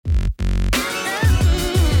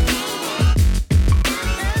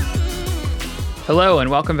Hello, and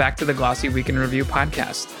welcome back to the Glossy Week in Review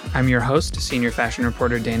podcast. I'm your host, senior fashion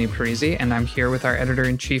reporter Danny Parisi, and I'm here with our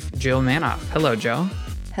editor-in-chief, Jill Manoff. Hello, Jill.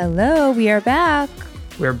 Hello, we are back.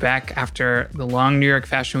 We're back after the long New York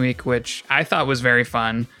Fashion Week, which I thought was very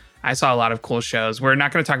fun. I saw a lot of cool shows. We're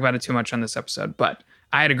not going to talk about it too much on this episode, but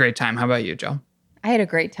I had a great time. How about you, Jill? I had a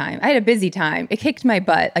great time. I had a busy time. It kicked my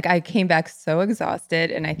butt. Like, I came back so exhausted,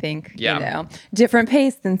 and I think, different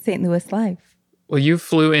pace than St. Louis life. Well, you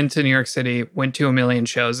flew into New York City, went to a million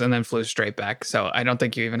shows, and then flew straight back. So I don't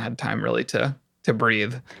think you even had time really to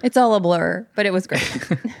breathe. It's all a blur, but it was great.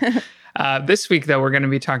 This week, though, we're going to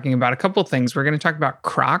be talking about a couple things. We're going to talk about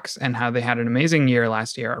Crocs and how they had an amazing year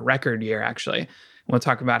last year, a record year, actually. We'll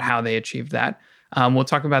talk about how they achieved that. We'll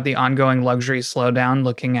talk about the ongoing luxury slowdown,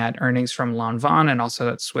 looking at earnings from Lanvin and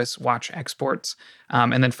also at Swiss watch exports.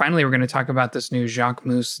 And then finally, we're going to talk about this new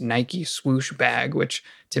Jacquemus Nike Swoosh bag, which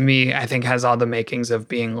to me, I think has all the makings of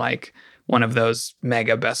being like one of those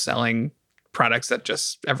mega best-selling products that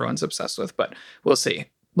just everyone's obsessed with. But we'll see.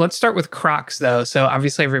 Let's start with Crocs, though. So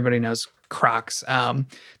obviously, everybody knows Crocs.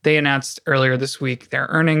 They announced earlier this week their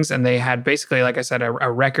earnings, and they had basically, like I said, a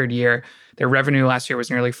record year. Their revenue last year was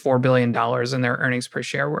nearly $4 billion, and their earnings per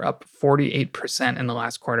share were up 48% in the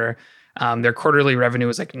last quarter. Their quarterly revenue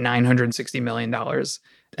was like $960 million,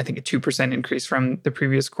 I think a 2% increase from the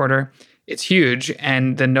previous quarter. It's huge.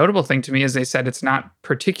 And the notable thing to me is they said it's not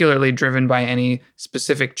particularly driven by any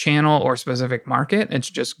specific channel or specific market. It's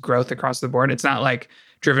just growth across the board. It's not like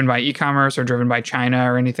driven by e-commerce or driven by China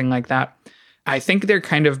or anything like that. I think they're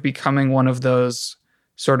kind of becoming one of those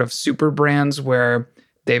sort of super brands where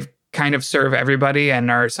they've kind of serve everybody and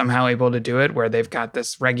are somehow able to do it, where they've got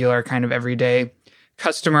this regular kind of everyday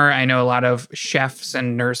customer. I know a lot of chefs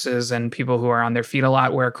and nurses and people who are on their feet a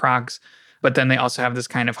lot wear Crocs, but then they also have this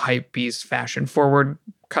kind of hype beast fashion forward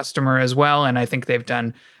customer as well. And I think they've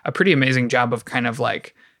done a pretty amazing job of kind of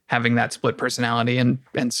like having that split personality and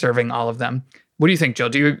serving all of them. What do you think, Jill?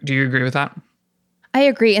 Do you agree with that? I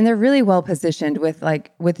agree. And they're really well positioned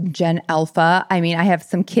with Gen Alpha. I mean, I have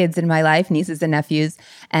some kids in my life, nieces and nephews,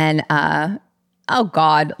 and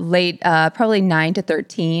late, probably 9 to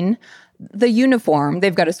 13. The uniform,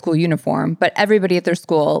 they've got a school uniform, but everybody at their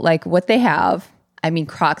school, like what they have, I mean,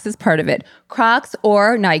 Crocs is part of it. Crocs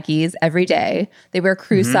or Nikes every day. They wear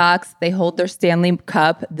crew socks. They hold their Stanley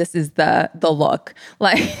Cup. This is the look.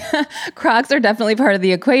 Like Crocs are definitely part of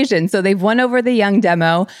the equation. So they've won over the young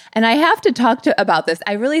demo. And I have to talk about this.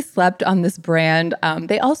 I really slept on this brand.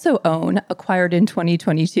 They also acquired in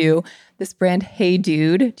 2022, this brand Hey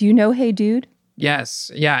Dude. Do you know Hey Dude?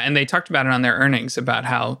 Yes. Yeah. And they talked about it on their earnings about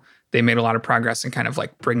how they made a lot of progress in kind of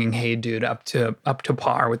like bringing Hey Dude up to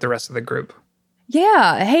par with the rest of the group.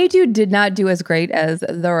 Yeah, Hey Dude did not do as great as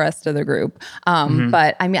the rest of the group.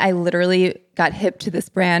 But I mean, I literally got hip to this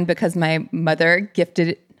brand because my mother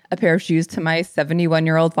gifted a pair of shoes to my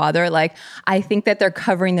 71-year-old father. Like, I think that they're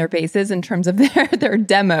covering their bases in terms of their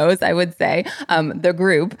demos, I would say, the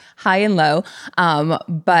group, high and low.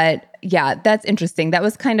 But yeah, that's interesting. That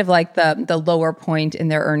was kind of like the lower point in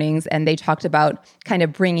their earnings. And they talked about kind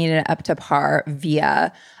of bringing it up to par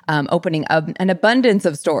via opening up an abundance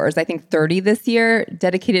of stores, I think 30 this year,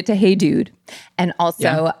 dedicated to Hey Dude. And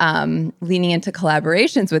also leaning into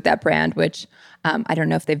collaborations with that brand, which I don't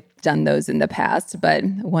know if they've done those in the past, but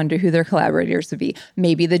wonder who their collaborators would be.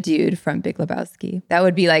 Maybe the dude from Big Lebowski. That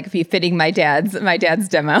would be like befitting my dad's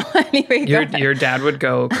demo. Anyway, your dad would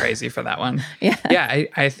go crazy for that one. Yeah.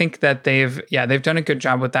 I think that they've done a good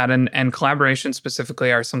job with that, and collaborations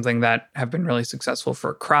specifically are something that have been really successful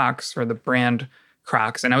for Crocs, or the brand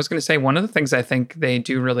Crocs. And I was going to say, one of the things I think they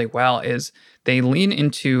do really well is they lean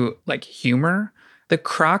into like humor. The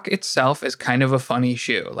Croc itself is kind of a funny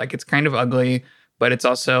shoe. Like, it's kind of ugly, but it's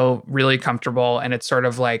also really comfortable. And it's sort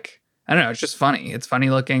of like, I don't know, it's just funny. It's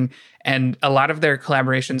funny looking. And a lot of their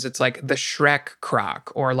collaborations, it's like the Shrek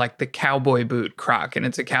Croc or like the cowboy boot Croc. And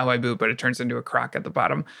it's a cowboy boot, but it turns into a Croc at the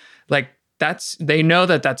bottom. Like, they know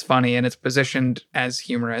that that's funny and it's positioned as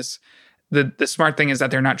humorous. The smart thing is that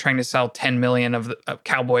they're not trying to sell 10 million of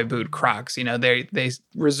cowboy boot Crocs. You know, they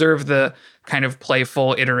reserve the kind of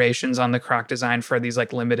playful iterations on the Croc design for these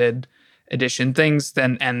like limited edition things.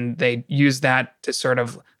 And they use that to sort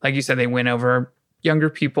of, like you said, they win over younger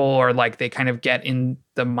people, or like they kind of get in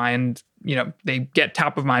the mind, you know, they get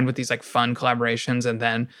top of mind with these like fun collaborations, and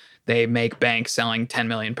then they make bank selling 10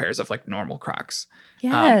 million pairs of like normal Crocs.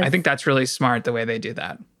 Yes. I think that's really smart the way they do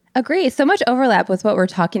that. Agree. So much overlap with what we're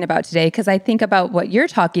talking about today, because I think about what you're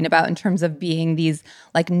talking about in terms of being these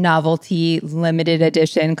like novelty, limited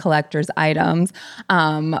edition collector's items,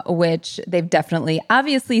 which they've definitely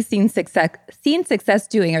obviously seen success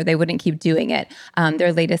doing, or they wouldn't keep doing it.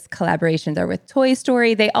 Their latest collaborations are with Toy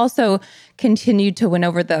Story. They also continued to win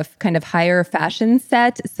over the kind of higher fashion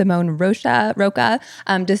set. Simone Roca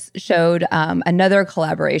just showed another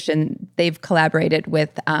collaboration. They've collaborated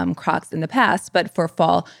with Crocs in the past, but for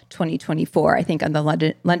fall 2024, I think on the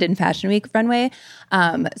London Fashion Week runway.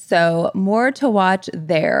 So more to watch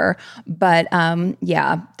there. But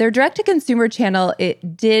yeah, their direct-to-consumer channel,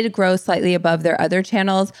 it did grow slightly above their other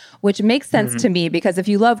channels, which makes sense to me because if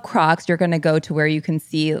you love Crocs, you're going to go to where you can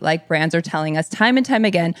see, like brands are telling us time and time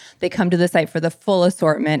again, they come to the site for the full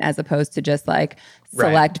assortment as opposed to just like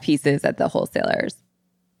select pieces at the wholesalers.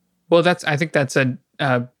 Well, I think that's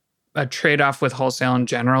a trade-off with wholesale in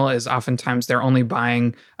general is oftentimes they're only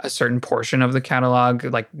buying a certain portion of the catalog.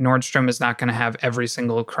 Like Nordstrom is not going to have every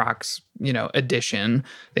single Crocs, edition.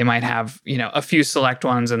 They might have, a few select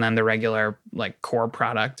ones and then the regular like core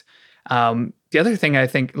product. The other thing I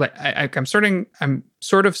think, like I'm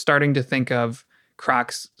sort of starting to think of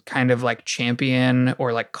Crocs kind of like Champion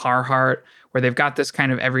or like Carhartt, where they've got this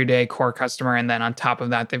kind of everyday core customer, and then on top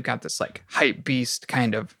of that, they've got this like hype beast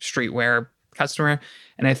kind of streetwear customer.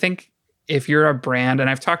 And I think if you're a brand, and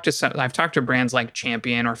I've talked to brands like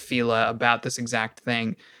Champion or Fila about this exact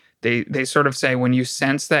thing, they sort of say when you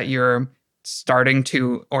sense that you're starting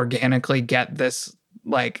to organically get this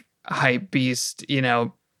like hype beast,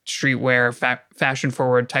 streetwear, fashion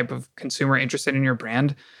forward type of consumer interested in your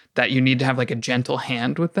brand, that you need to have like a gentle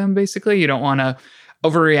hand with them. Basically, you don't want to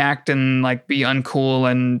overreact and like be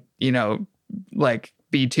uncool and like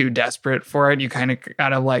be too desperate for it. You kind of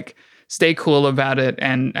gotta like stay cool about it.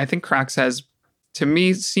 And I think Crocs has, to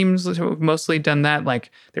me, seems to have mostly done that.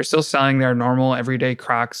 Like they're still selling their normal everyday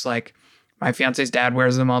Crocs. Like my fiance's dad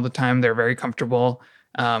wears them all the time. They're very comfortable.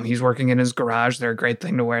 He's working in his garage. They're a great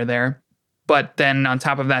thing to wear there. But then on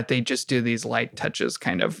top of that, they just do these light touches,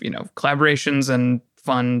 kind of, collaborations and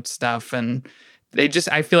fun stuff. And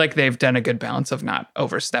I feel like they've done a good balance of not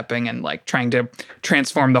overstepping and like trying to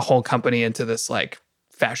transform the whole company into this like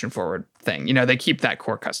fashion forward thing. They keep that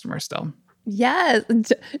core customer still. Yes.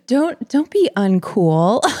 Don't be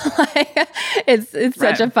uncool. It's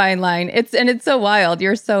such a fine line. It's so wild.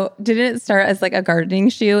 Didn't it start as like a gardening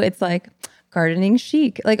shoe? It's like gardening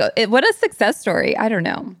chic. Like what a success story. I don't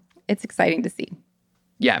know. It's exciting to see.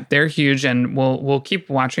 Yeah, they're huge, and we'll keep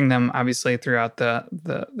watching them obviously throughout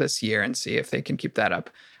this year and see if they can keep that up.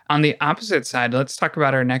 On the opposite side, let's talk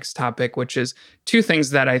about our next topic, which is two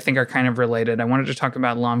things that I think are kind of related. I wanted to talk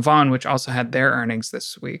about Lanvin, which also had their earnings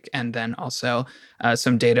this week, and then also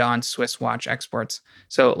some data on Swiss watch exports.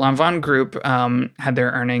 So Lanvin Group had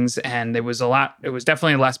their earnings, and it was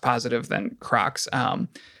definitely less positive than Crocs.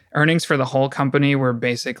 Earnings for the whole company were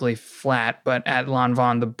basically flat, but at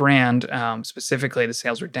Lanvin, the brand, specifically, the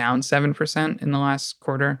sales were down 7% in the last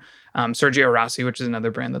quarter. Sergio Rossi, which is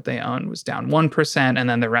another brand that they own, was down 1%, and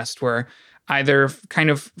then the rest were either kind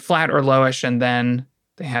of flat or lowish, and then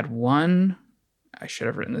they had one... I should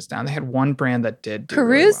have written this down. They had one brand that did do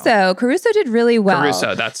Caruso. really well. Caruso did really well.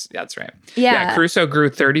 Caruso, that's right. Yeah, Caruso grew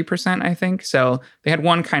 30%, I think. So they had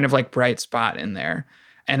one kind of like bright spot in there.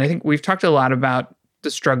 And I think we've talked a lot about the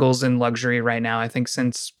struggles in luxury right now. I think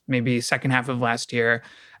since maybe second half of last year,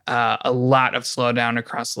 a lot of slowdown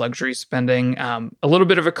across luxury spending, a little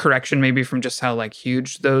bit of a correction maybe from just how like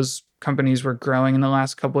huge those companies were growing in the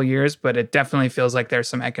last couple of years, but it definitely feels like there's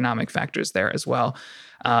some economic factors there as well.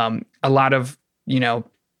 A lot of,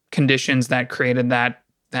 conditions that created that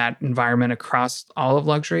environment across all of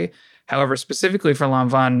luxury. However, specifically for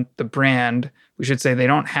Lanvin, the brand, we should say they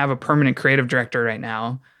don't have a permanent creative director right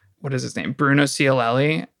now. What is his name? Bruno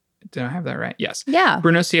Cialelli. Did I have that right? Yes. Yeah.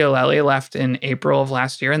 Bruno Cialelli left in April of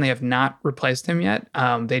last year, and they have not replaced him yet.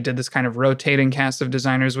 They did this kind of rotating cast of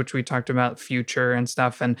designers, which we talked about, Future and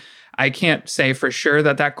stuff. And I can't say for sure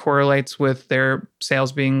that correlates with their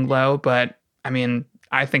sales being low, but I mean,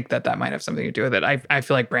 I think that might have something to do with it. I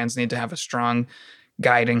feel like brands need to have a strong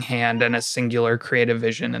guiding hand and a singular creative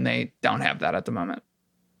vision, and they don't have that at the moment.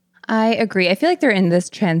 I agree. I feel like they're in this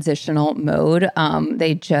transitional mode.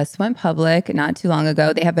 They just went public not too long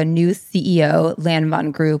ago. They have a new CEO,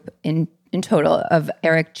 Lanvin Group, in total, of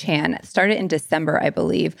Eric Chan. Started in December, I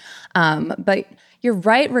believe. But you're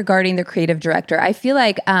right regarding the creative director. I feel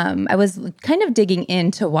like I was kind of digging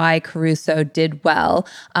into why Caruso did well.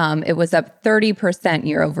 It was up 30%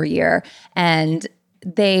 year over year. And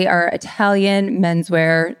they are Italian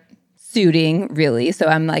menswear, suiting, really. So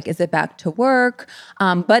I'm like, is it back to work?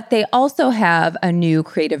 But they also have a new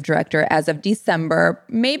creative director as of December.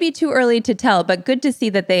 Maybe too early to tell, but good to see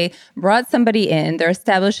that they brought somebody in. They're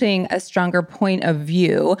establishing a stronger point of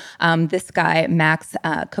view. This guy, Max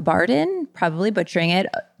Kabardin, probably butchering it.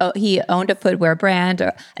 He owned a footwear brand,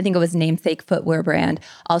 or I think it was Namesake footwear brand,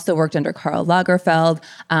 also worked under Karl Lagerfeld.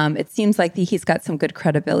 It seems like he's got some good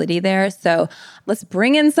credibility there. So let's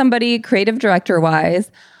bring in somebody creative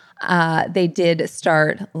director-wise. They did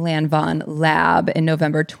start Lanvin Lab in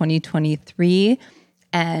November 2023.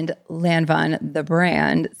 And Lanvin, the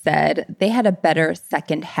brand, said they had a better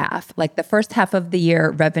second half. Like the first half of the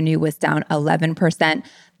year, revenue was down 11%.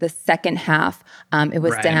 The second half, it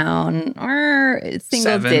was down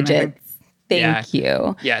single digits. Thank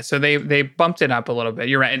you. Yeah, so they bumped it up a little bit.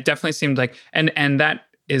 You're right. It definitely seemed like, and that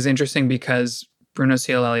is interesting because Bruno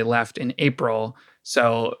Cialelli left in April.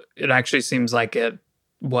 So it actually seems like it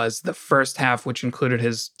was the first half, which included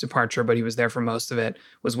his departure, but he was there for most of it,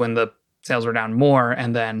 was when the sales were down more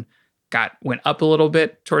and then went up a little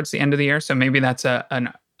bit towards the end of the year. So maybe that's a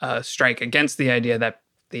strike against the idea that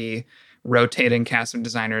the rotating cast of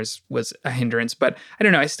designers was a hindrance. But I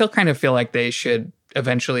don't know. I still kind of feel like they should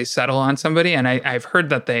eventually settle on somebody. And I've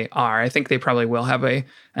heard that they are. I think they probably will have an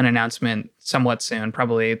announcement somewhat soon,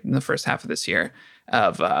 probably in the first half of this year,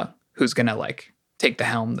 of who's going to like take the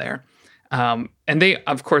helm there. And they,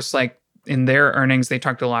 of course, like in their earnings, they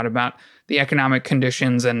talked a lot about the economic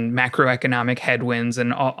conditions and macroeconomic headwinds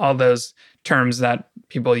and all those terms that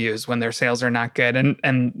people use when their sales are not good.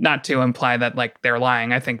 And not to imply that like they're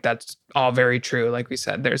lying. I think that's all very true. Like we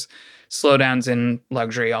said, there's slowdowns in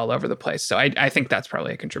luxury all over the place. So I think that's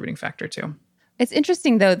probably a contributing factor too. It's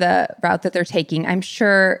interesting, though, the route that they're taking. I'm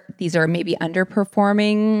sure these are maybe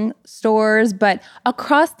underperforming stores, but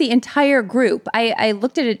across the entire group, I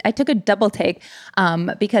looked at it, I took a double take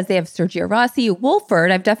because they have Sergio Rossi, Wolford.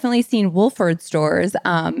 I've definitely seen Wolford stores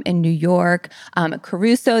in New York,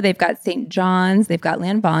 Caruso, they've got St. John's, they've got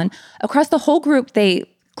Lanvin. Across the whole group, they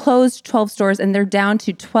closed 12 stores and they're down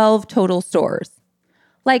to 12 total stores.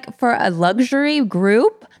 Like for a luxury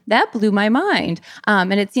group, that blew my mind.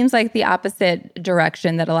 And it seems like the opposite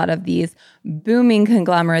direction that a lot of these booming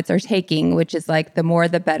conglomerates are taking, which is like the more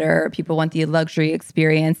the better. People want the luxury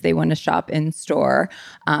experience. They want to shop in store.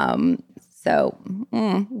 So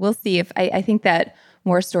we'll see if I think that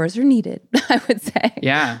more stores are needed, I would say.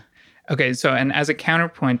 Yeah. Okay. So, and as a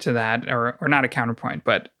counterpoint to that, or not a counterpoint,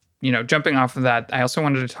 but, jumping off of that, I also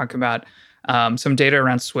wanted to talk about some data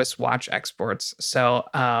around Swiss watch exports. So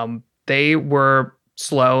they were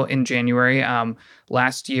slow in January.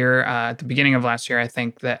 Last year, at the beginning of last year, I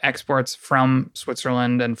think the exports from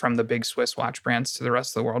Switzerland and from the big Swiss watch brands to the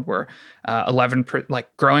rest of the world were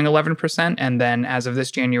growing 11%. And then as of this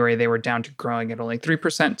January, they were down to growing at only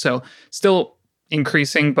 3%. So still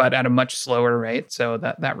increasing, but at a much slower rate. So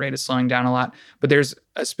that rate is slowing down a lot. But there's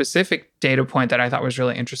a specific data point that I thought was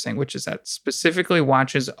really interesting, which is that specifically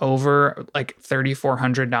watches over like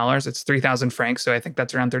 $3,400. It's 3,000 francs. So I think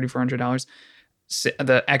that's around $3,400.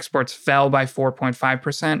 The exports fell by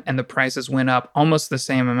 4.5% and the prices went up almost the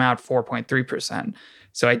same amount, 4.3%.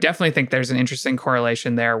 So I definitely think there's an interesting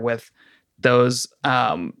correlation there with those,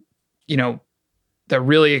 the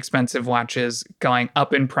really expensive watches going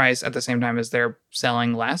up in price at the same time as they're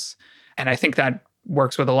selling less. And I think that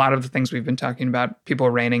works with a lot of the things we've been talking about, people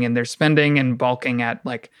reining in their spending and bulking at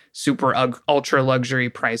like super ultra luxury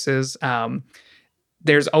prices.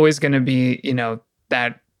 There's always going to be,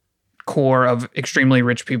 that core of extremely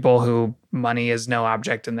rich people who money is no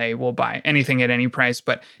object and they will buy anything at any price.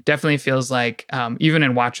 But definitely feels like even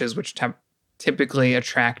in watches, which typically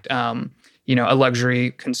attract, a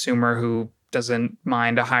luxury consumer who doesn't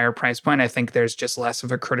mind a higher price point, I think there's just less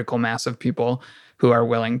of a critical mass of people who are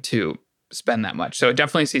willing to spend that much. So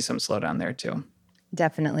definitely see some slowdown there too.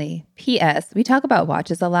 Definitely. P.S. We talk about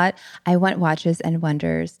watches a lot. I want Watches and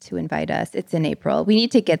Wonders to invite us. It's in April. We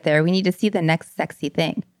need to get there. We need to see the next sexy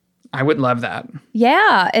thing. I would love that.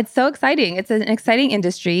 Yeah, it's so exciting. It's an exciting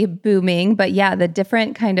industry, booming. But yeah, the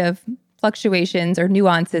different kind of fluctuations or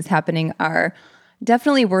nuances happening are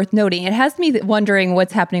definitely worth noting. It has me wondering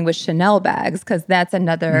what's happening with Chanel bags, because that's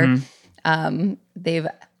another, they've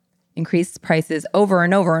increased prices over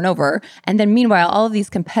and over and over. And then meanwhile, all of these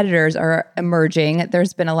competitors are emerging.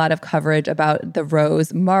 There's been a lot of coverage about the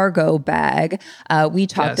Rose Margot bag. We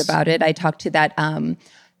talked about it. I talked to that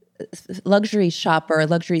luxury shopper,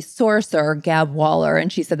 luxury sourcer, Gab Waller,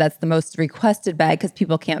 and she said that's the most requested bag because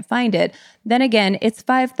people can't find it. Then again, it's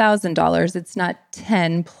 $5,000. It's not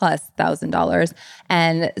 $10,000+.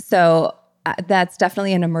 And so that's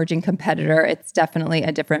definitely an emerging competitor. It's definitely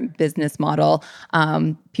a different business model.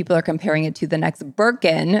 People are comparing it to the next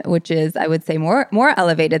Birkin, which is, I would say, more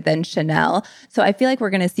elevated than Chanel. So I feel like we're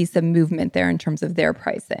going to see some movement there in terms of their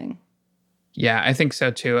pricing. Yeah, I think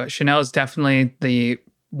so too. Chanel is definitely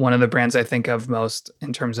one of the brands I think of most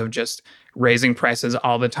in terms of just raising prices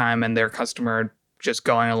all the time and their customer just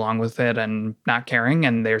going along with it and not caring,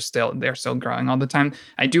 and they're still growing all the time.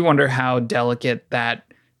 I do wonder how delicate that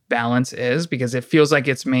balance is, because it feels like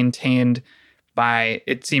it's maintained by,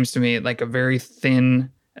 it seems to me, like a very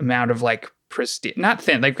thin amount of like prestige. Not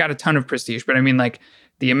thin, they've got a ton of prestige, but I mean like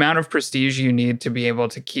the amount of prestige you need to be able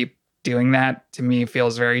to keep doing that, to me,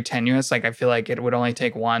 feels very tenuous. Like I feel like it would only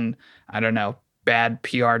take one, I don't know, bad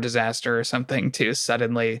PR disaster or something to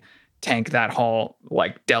suddenly tank that whole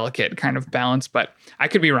like delicate kind of balance. But I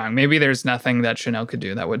could be wrong. Maybe there's nothing that Chanel could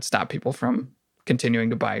do that would stop people from continuing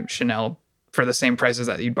to buy Chanel for the same prices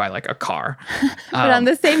that you'd buy like a car. But on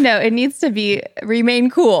the same note, it needs to remain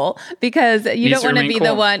cool, because you don't want to be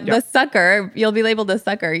cool. The sucker. You'll be labeled a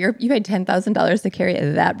sucker. You paid $10,000 to carry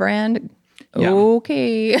that brand. Yeah.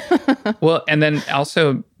 Okay. Well, and then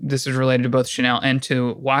also, this is related to both Chanel and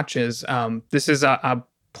to watches. This is a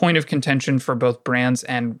point of contention for both brands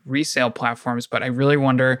and resale platforms, but I really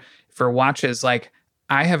wonder for watches, like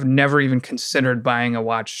I have never even considered buying a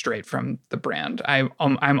watch straight from the brand. I'm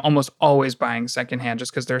almost always buying secondhand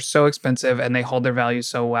just because they're so expensive and they hold their value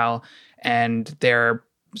so well, and they're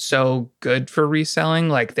so good for reselling.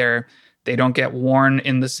 Like they don't get worn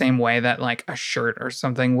in the same way that like a shirt or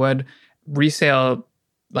something would. Resale,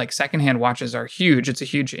 like secondhand watches, are huge. It's a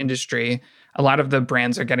huge industry. A lot of the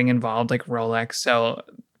brands are getting involved, like Rolex. So,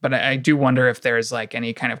 but I do wonder if there's like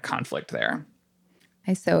any kind of conflict there.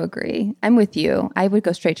 I so agree. I'm with you. I would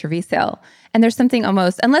go straight to resale. And there's something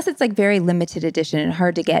almost, unless it's like very limited edition and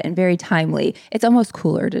hard to get and very timely, it's almost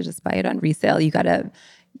cooler to just buy it on resale. You gotta,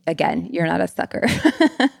 again, you're not a sucker.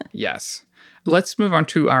 Yes. Let's move on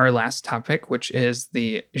to our last topic, which is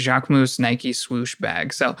the Jacquemus Nike Swoosh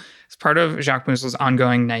bag. So as part of Jacquemus'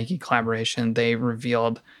 ongoing Nike collaboration, they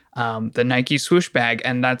revealed the Nike Swoosh bag.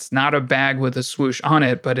 And that's not a bag with a swoosh on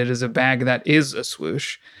it, but it is a bag that is a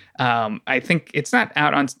swoosh. I think it's not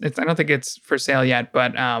out on, I don't think it's for sale yet,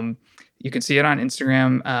 but you can see it on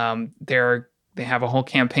Instagram. They have a whole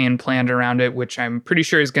campaign planned around it, which I'm pretty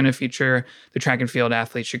sure is going to feature the track and field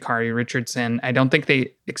athlete Sha'Carri Richardson. I don't think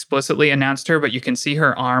they explicitly announced her, but you can see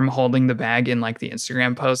her arm holding the bag in like the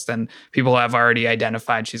Instagram post, and people have already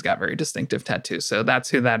identified she's got very distinctive tattoos. So that's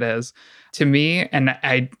who that is. To me, and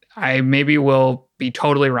I maybe will be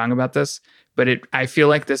totally wrong about this, but I feel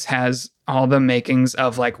like this has all the makings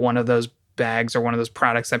of like one of those bags or one of those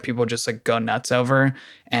products that people just like go nuts over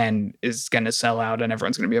and is going to sell out and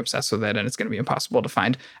everyone's going to be obsessed with it and it's going to be impossible to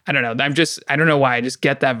find. I don't know. I don't know why. I just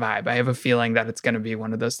get that vibe. I have a feeling that it's going to be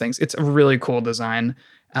one of those things. It's a really cool design.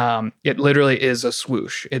 It literally is a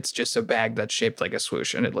swoosh. It's just a bag that's shaped like a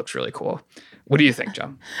swoosh and it looks really cool. What do you think,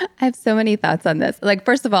 Joe? I have so many thoughts on this. Like,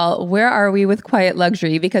 first of all, where are we with Quiet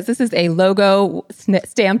Luxury? Because this is a logo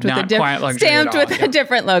stamped with a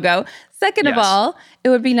different logo. Second of all, it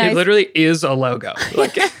would be nice. It literally is a logo.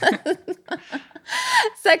 Like,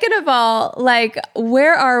 second of all, like,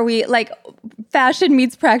 where are we? Like, fashion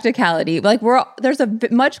meets practicality. Like, there's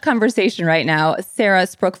much conversation right now. Sarah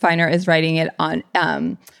Spruckfiner is writing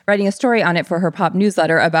a story on it for her pop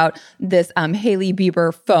newsletter about this Hailey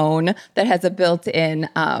Bieber phone that has a built-in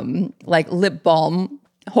like lip balm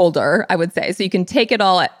holder, I would say. So you can take it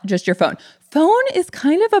all at just your phone. Phone is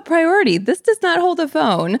kind of a priority. This does not hold a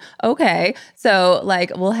phone. Okay. So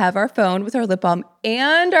like we'll have our phone with our lip balm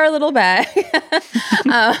and our little bag.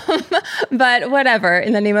 But whatever,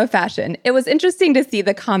 in the name of fashion. It was interesting to see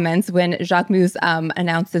the comments when Jacquemus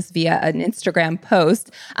announced this via an Instagram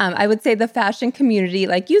post. I would say the fashion community,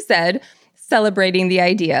 like you said, celebrating the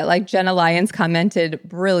idea. Like Jenna Lyons commented,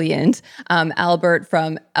 brilliant. Albert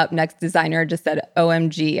from Up Next Designer just said,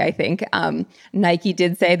 OMG, I think. Nike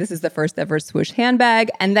did say this is the first ever swoosh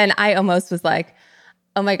handbag. And then I almost was like,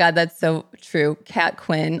 oh my God, that's so true. Kat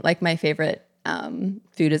Quinn, like my favorite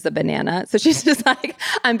food is a banana. So she's just like,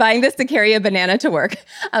 I'm buying this to carry a banana to work.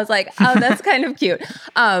 I was like, oh, that's kind of cute.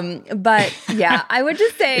 But yeah, I would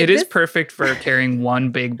just say it is perfect for carrying one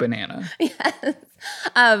big banana. Yes.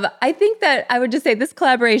 I think that I would just say this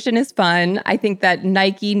collaboration is fun. I think that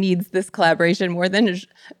Nike needs this collaboration more than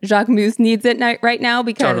Jacquemus needs it right now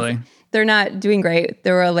because they're not doing great.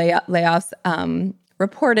 There were layoffs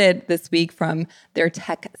reported this week from their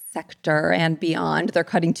tech sector and beyond. They're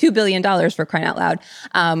cutting $2 billion for crying out loud.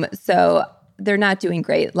 So they're not doing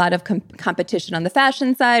great. A lot of competition on the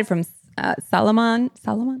fashion side from Salomon.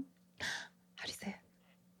 How do you say it?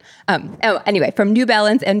 Anyway, from New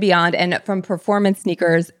Balance and beyond, and from performance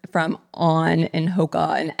sneakers from On and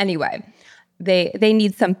Hoka. And anyway, they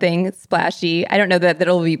need something splashy. I don't know that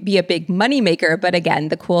it'll be a big money maker, but again,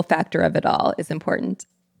 the cool factor of it all is important.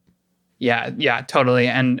 Yeah, totally.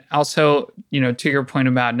 And also, to your point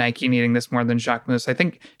about Nike needing this more than Jacquemus, I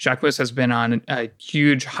think Jacquemus has been on a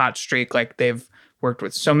huge hot streak. Like they've worked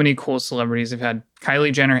with so many cool celebrities. They've had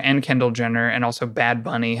Kylie Jenner and Kendall Jenner and also Bad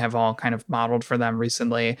Bunny have all kind of modeled for them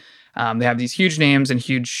recently. They have these huge names and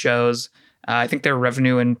huge shows. I think their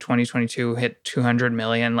revenue in 2022 hit 200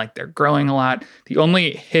 million. Like they're growing a lot. The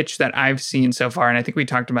only hitch that I've seen so far, and I think we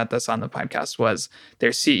talked about this on the podcast, was their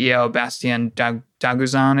CEO, Bastien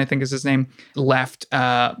Daguzan, I think is his name, left,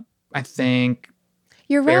 I think,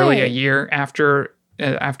 You're barely right. a year after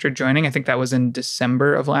joining. I think that was in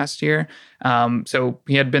December of last year. So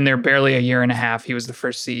he had been there barely a year and a half. He was the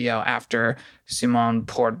first CEO after Simon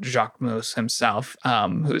Port Jacquemus himself,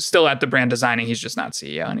 who's still at the brand designing. He's just not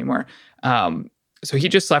CEO anymore. So he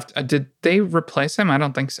just left. Did they replace him? I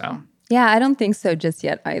don't think so. Yeah, I don't think so just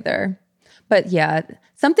yet either. But yeah,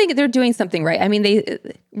 they're doing something right. I mean, they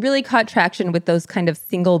really caught traction with those kind of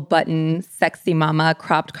single button, sexy mama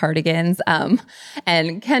cropped cardigans.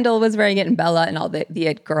 And Kendall was wearing it, and Bella and all the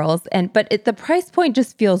it girls. But the price point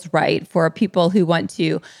just feels right for people who want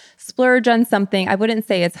to splurge on something. I wouldn't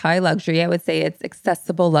say it's high luxury. I would say it's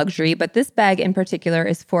accessible luxury. But this bag in particular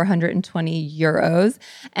is 420 euros.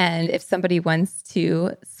 And if somebody wants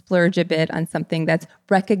to splurge a bit on something that's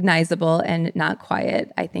recognizable and not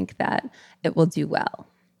quiet, I think that it will do well.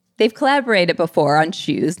 They've collaborated before on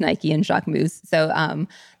shoes, Nike and Jacquemus. So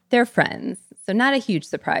they're friends. So not a huge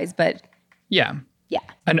surprise, but yeah. Yeah.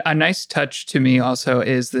 A nice touch to me also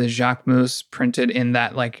is the Jacquemus printed in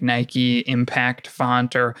that like Nike Impact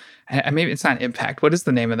font, or maybe it's not Impact. What is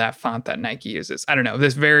the name of that font that Nike uses? I don't know.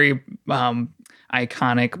 This very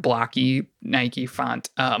iconic blocky Nike font.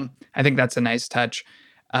 I think that's a nice touch.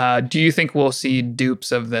 Do you think we'll see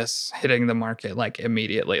dupes of this hitting the market like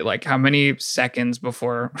immediately? Like how many seconds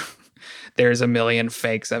before there's a million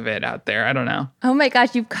fakes of it out there? I don't know. Oh my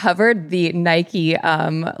gosh, you've covered the Nike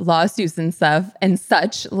lawsuits and stuff and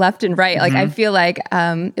such left and right. Like I feel like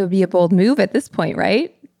it would be a bold move at this point,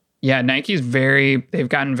 right? Yeah, they've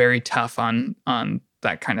gotten very tough on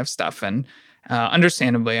that kind of stuff, and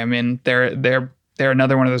understandably. I mean, they're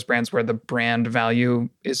another one of those brands where the brand value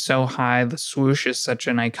is so high. The swoosh is such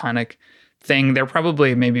an iconic thing. They're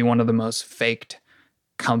probably maybe one of the most faked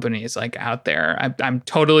companies like out there. I'm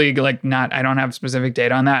totally like I don't have specific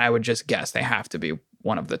data on that. I would just guess they have to be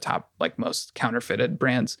one of the top like most counterfeited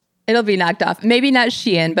brands. It'll be knocked off. Maybe not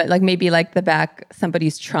Shein, but like maybe like the back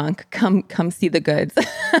somebody's trunk. Come see the goods.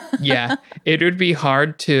 Yeah, it would be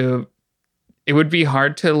hard to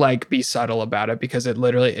like be subtle about it because it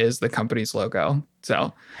literally is the company's logo.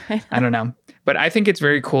 So I don't know, but I think it's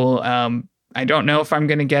very cool. I don't know if I'm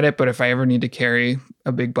going to get it, but if I ever need to carry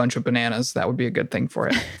a big bunch of bananas, that would be a good thing for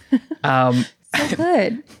it. So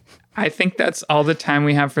good. I think that's all the time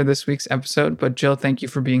we have for this week's episode. But Jill, thank you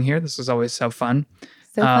for being here. This is always so fun.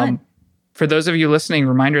 So fun. For those of you listening,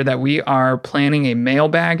 reminder that we are planning a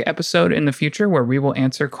mailbag episode in the future where we will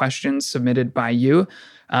answer questions submitted by you.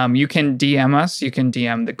 You can DM us. You can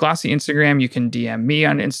DM the Glossy Instagram. You can DM me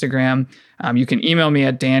on Instagram. You can email me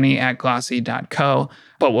at danny@glossy.co.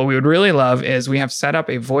 But what we would really love is we have set up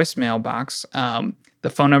a voicemail box. The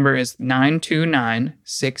phone number is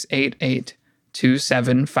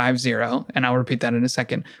 929-688-2750. And I'll repeat that in a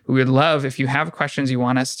second. We would love if you have questions you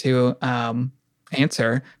want us to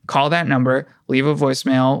answer, call that number, leave a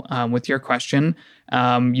voicemail with your question.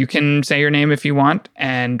 You can say your name if you want,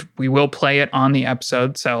 and we will play it on the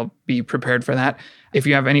episode. So be prepared for that. If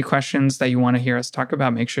you have any questions that you want to hear us talk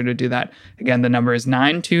about, make sure to do that. Again, the number is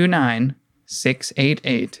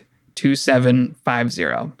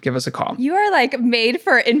 929-688-2750. Give us a call. You are like made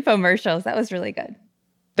for infomercials. That was really good.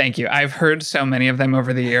 Thank you. I've heard so many of them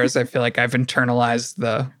over the years. I feel like I've internalized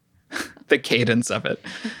the cadence of it.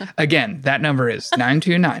 Again, that number is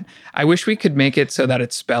 929. I wish we could make it so that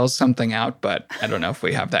it spells something out, but I don't know if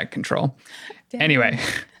we have that control. Damn. Anyway,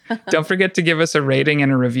 don't forget to give us a rating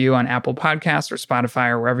and a review on Apple Podcasts or Spotify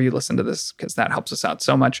or wherever you listen to this, because that helps us out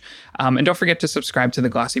so much. And don't forget to subscribe to the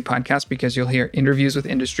Glossy Podcast, because you'll hear interviews with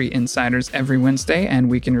industry insiders every Wednesday and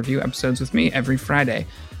week in review episodes with me every Friday.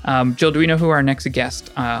 Jill, do we know who our next guest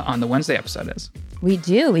on the Wednesday episode is? We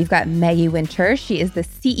do. We've got Maggie Winter. She is the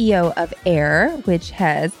CEO of Air, which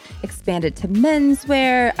has expanded to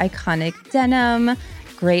menswear, iconic denim.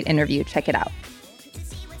 Great interview. Check it out.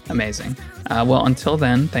 Amazing. Well, until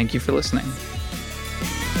then, thank you for listening.